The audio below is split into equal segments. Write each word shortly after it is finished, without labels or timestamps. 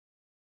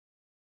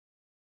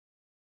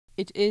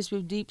It is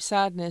with deep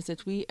sadness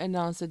that we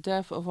announce the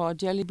death of our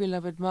dearly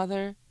beloved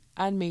mother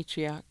and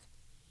matriarch,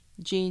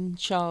 Jane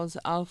Charles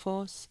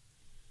Alphonse,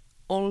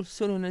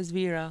 also known as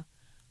Vera,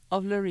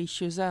 of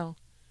Lariche-Choiseul,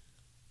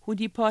 who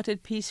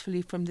departed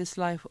peacefully from this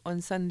life on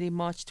Sunday,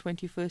 March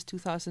 21st,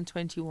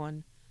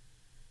 2021,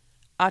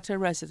 at her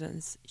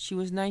residence. She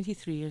was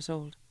 93 years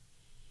old.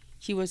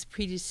 She was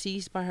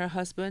predeceased by her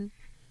husband,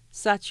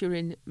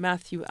 Saturnin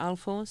Matthew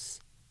Alphonse,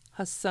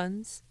 her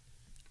sons,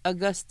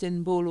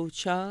 Augustin Bolo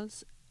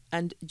Charles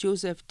and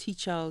Joseph T.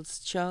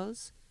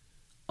 Charles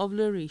of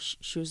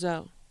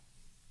Lariche-Choiseul.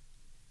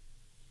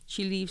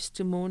 She leaves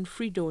to mourn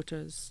three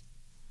daughters: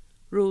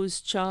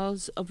 Rose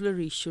Charles of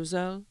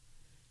Lariche-Choiseul,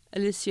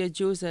 Alicia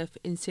Joseph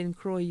in St.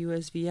 Croix,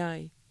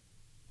 USVI,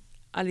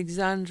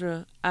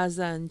 Alexandra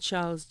Azan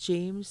Charles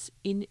James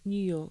in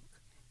New York.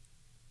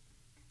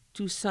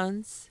 Two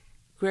sons,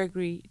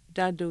 Gregory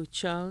Dado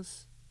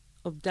Charles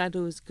of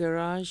Dado's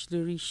Garage,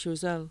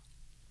 Lariche-Choiseul,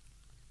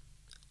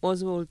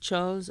 Oswald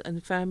Charles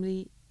and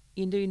family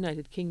in the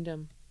United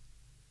Kingdom.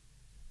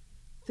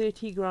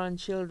 30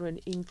 grandchildren,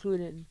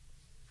 including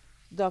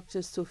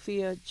Dr.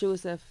 Sophia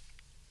Joseph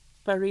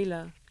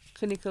Parilla,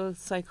 clinical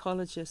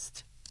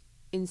psychologist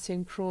in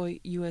St. Croix,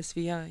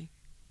 USVI.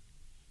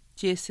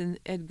 Jason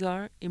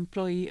Edgar,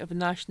 employee of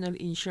National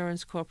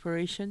Insurance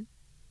Corporation.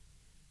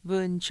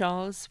 Vern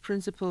Charles,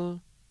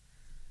 principal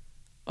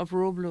of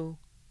Roblo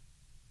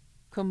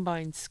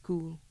Combined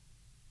School.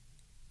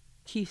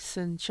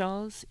 Keithson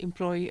Charles,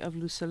 employee of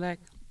Lucelec.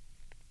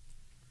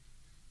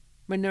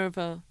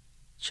 Minerva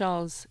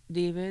Charles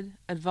David,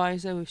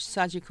 advisor with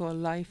Sagicor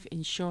Life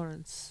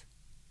Insurance.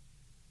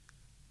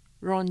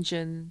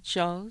 Ronjan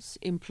Charles,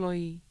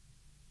 employee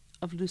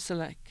of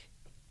Lucelec.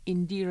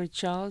 Indira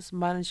Charles,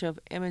 manager of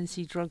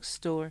MNC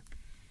Drugstore,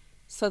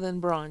 Southern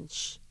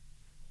Branch.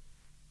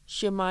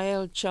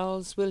 Shemael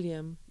Charles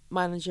William,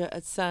 manager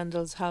at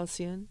Sandals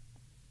Halcyon.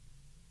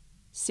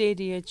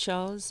 Sadia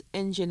Charles,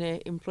 engineer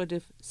employed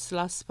of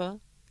Slaspa.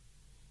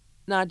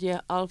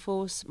 Nadia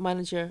Alphonse,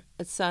 manager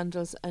at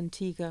Sandals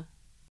Antigua.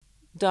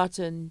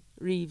 Darton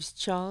Reeves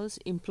Charles,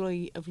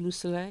 employee of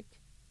Lucelec.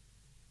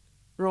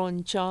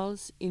 Ron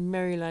Charles in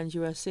Maryland,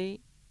 USA.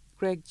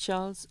 Greg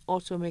Charles,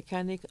 auto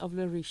mechanic of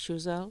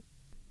Lariche-Choiseul.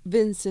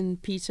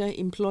 Vincent Peter,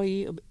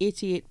 employee of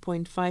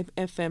 88.5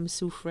 FM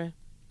Soufre.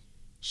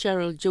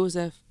 Cheryl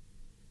Joseph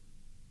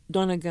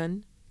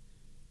Donegan,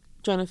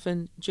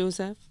 Jonathan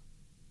Joseph,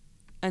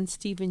 and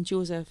Stephen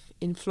Joseph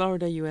in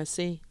Florida,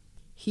 USA.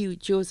 Hugh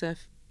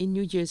Joseph in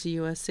New Jersey,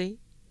 USA.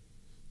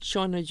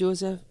 Shauna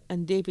Joseph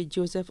and David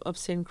Joseph of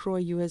St.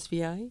 Croix,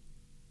 USVI.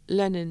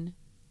 Lennon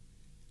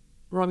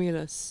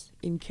Romulus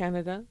in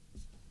Canada.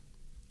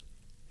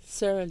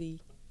 Sarah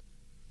Lee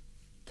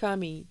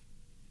Kami,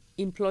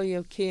 employee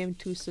of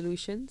KM2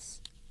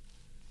 Solutions.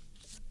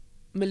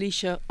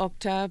 Militia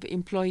Octave,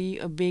 employee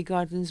of Bay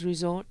Gardens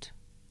Resort.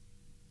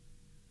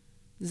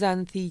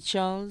 Xanthi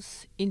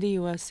Charles in the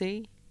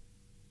USA.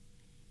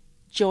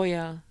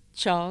 Joya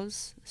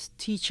Charles,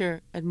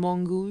 teacher at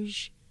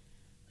Montgouge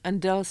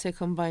and Dulce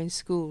Combined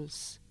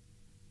Schools.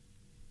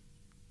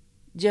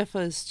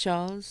 Jeffers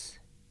Charles,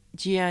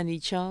 Gianni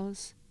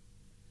Charles,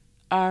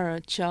 Ara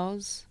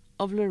Charles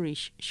of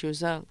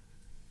Lariche-Choiseul.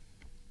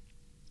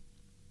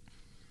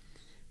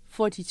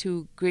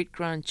 42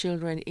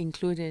 great-grandchildren,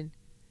 including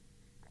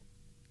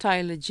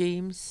Tyler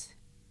James,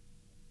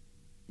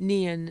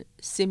 Nian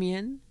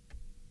Simeon,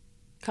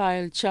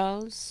 Kyle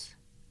Charles,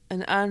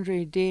 and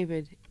Andre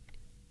David,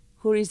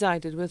 who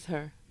resided with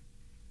her.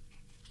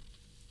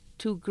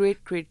 2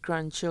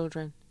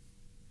 great-great-grandchildren.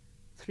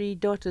 3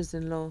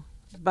 daughters-in-law,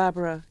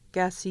 Barbara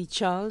Gassie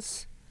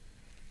Charles,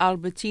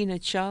 Albertina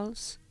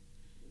Charles,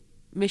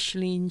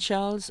 Micheline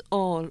Charles,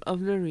 all of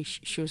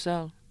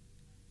Lariche-Choiseul.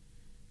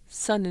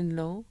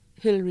 Son-in-law,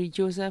 Hilary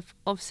Joseph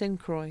of St.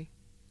 Croix.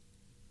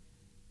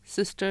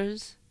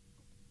 Sisters,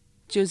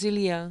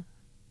 Josilia,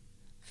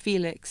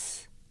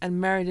 Felix, and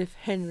Meredith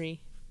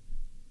Henry,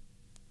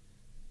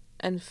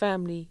 and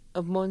family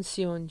of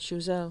Monsieur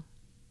Choiseul.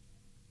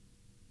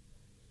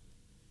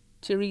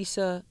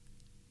 Teresa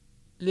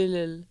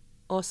Lilil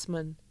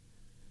Osman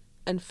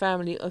and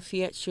family of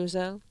Fiat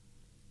Choiseul.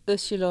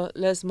 Ursula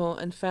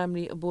Lesmore and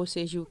family of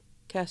Beausejour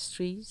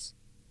Castries.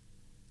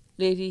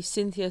 Lady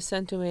Cynthia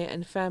Santome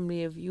and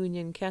family of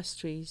Union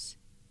Castries.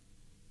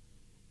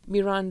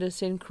 Miranda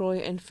St. Croix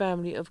and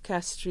family of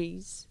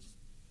Castries.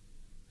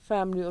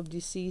 Family of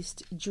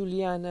deceased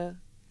Juliana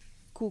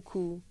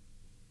Cuckoo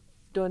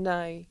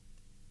Donai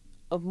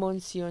of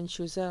Monsieur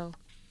Choiseul.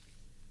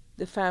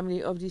 The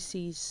family of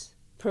deceased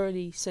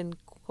Pearlie St.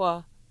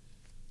 Croix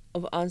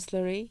of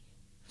Anslary.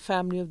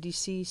 Family of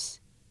deceased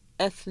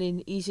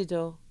Ethelyn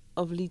Isidore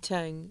of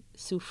Litang,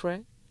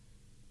 Soufre.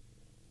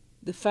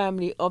 The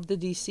family of the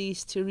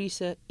deceased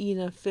Teresa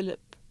Ina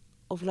Philip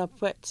of La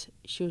Puette,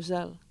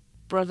 Choiseul.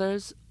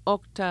 Brothers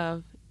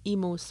Octave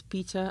Emos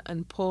Peter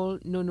and Paul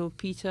Nono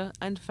Peter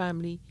and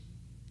family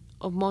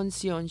of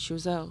Monsieur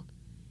Choiseul.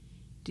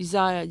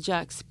 Desire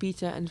Jacques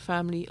Peter and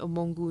family of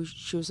Montgouge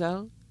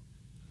Choiseul.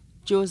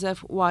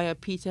 Joseph Wire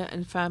Peter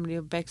and family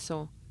of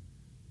Bexon.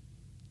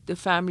 the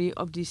family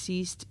of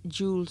deceased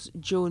Jules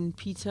Joan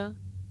Peter,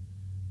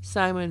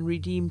 Simon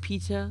Redeem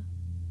Peter,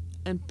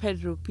 and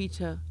Pedro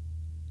Peter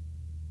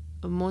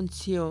of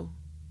Monsieur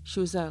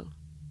Choiseul,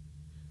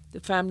 the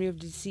family of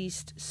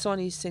deceased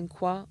Sonny Saint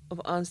Croix of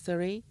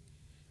Anse-Thérèse,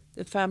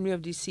 the family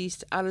of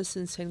deceased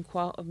Alison Saint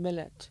Croix of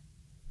Millet.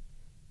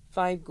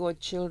 5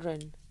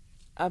 godchildren: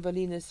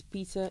 Abelinus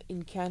Peter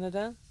in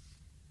Canada,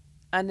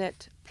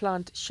 Annette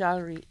Plante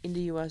Challery in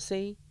the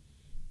USA,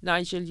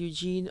 Nigel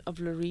Eugene of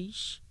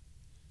Lariche,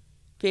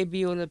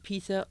 Fabiola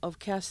Peter of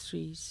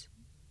Castries,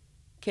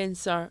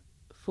 Kensar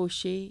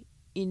Fauché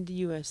in the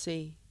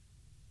USA.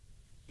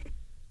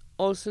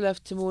 Also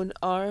left to mourn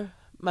are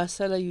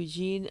Marcella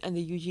Eugene and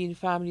the Eugene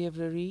family of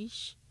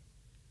Lariche,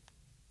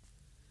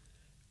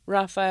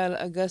 Raphael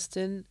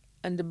Augustin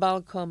and the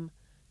Balcom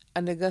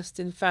and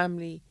Augustin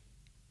family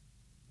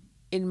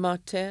in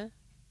Martin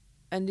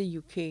and the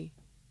UK,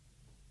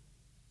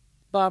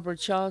 Barbara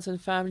Charles and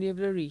family of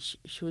Lariche,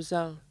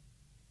 Choiseul,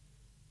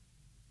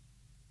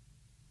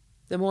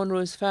 the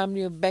Monrose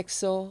family of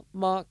Bexor,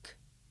 Marc,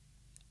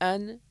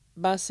 and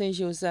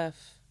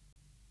Bas-Saint-Joseph,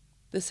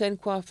 the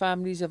Saint Croix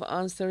families of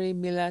Anse-Thérèse,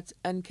 Millet,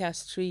 and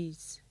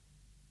Castries,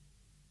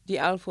 the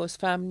Alphonse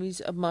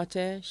families of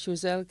Martin,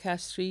 Choiseul,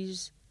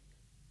 Castries,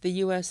 the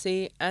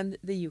USA and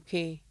the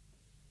UK,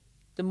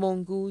 the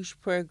Montgouge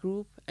Prayer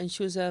Group and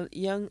Choiseul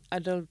Young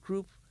Adult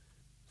Group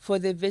for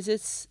their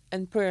visits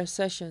and prayer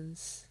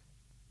sessions,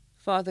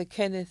 Father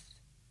Kenneth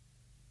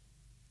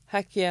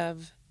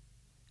Hakiav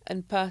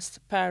and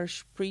past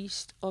parish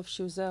priest of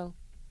Choiseul.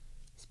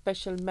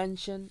 Special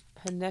mention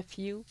her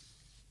nephew,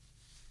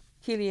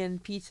 Killian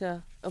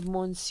Peter of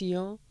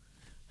Monsieur,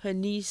 her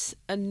niece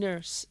and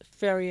nurse,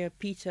 Ferrier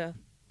Peter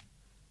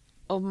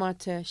of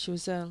Martin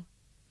Choiseul.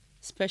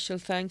 Special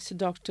thanks to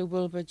Dr.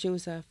 Wilbur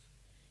Joseph,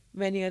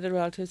 many other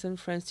relatives and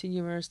friends too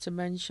numerous to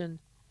mention.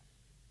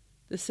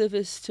 The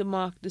service to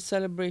mark the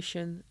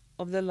celebration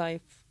of the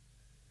life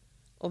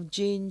of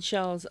Jean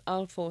Charles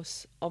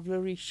Alphonse of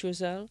Lariche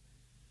Choiseul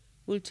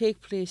will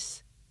take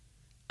place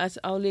at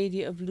Our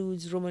Lady of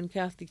Lourdes Roman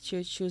Catholic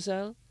Church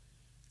Choiseul,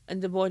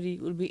 and the body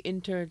will be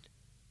interred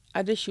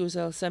at the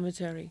Choiseul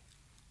Cemetery.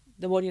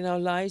 The body now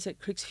lies at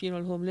Crick's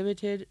Funeral Home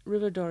Limited,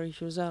 River Dory,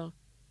 Choiseul.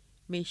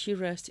 May she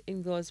rest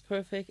in God's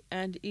perfect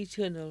and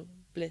eternal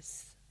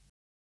bliss.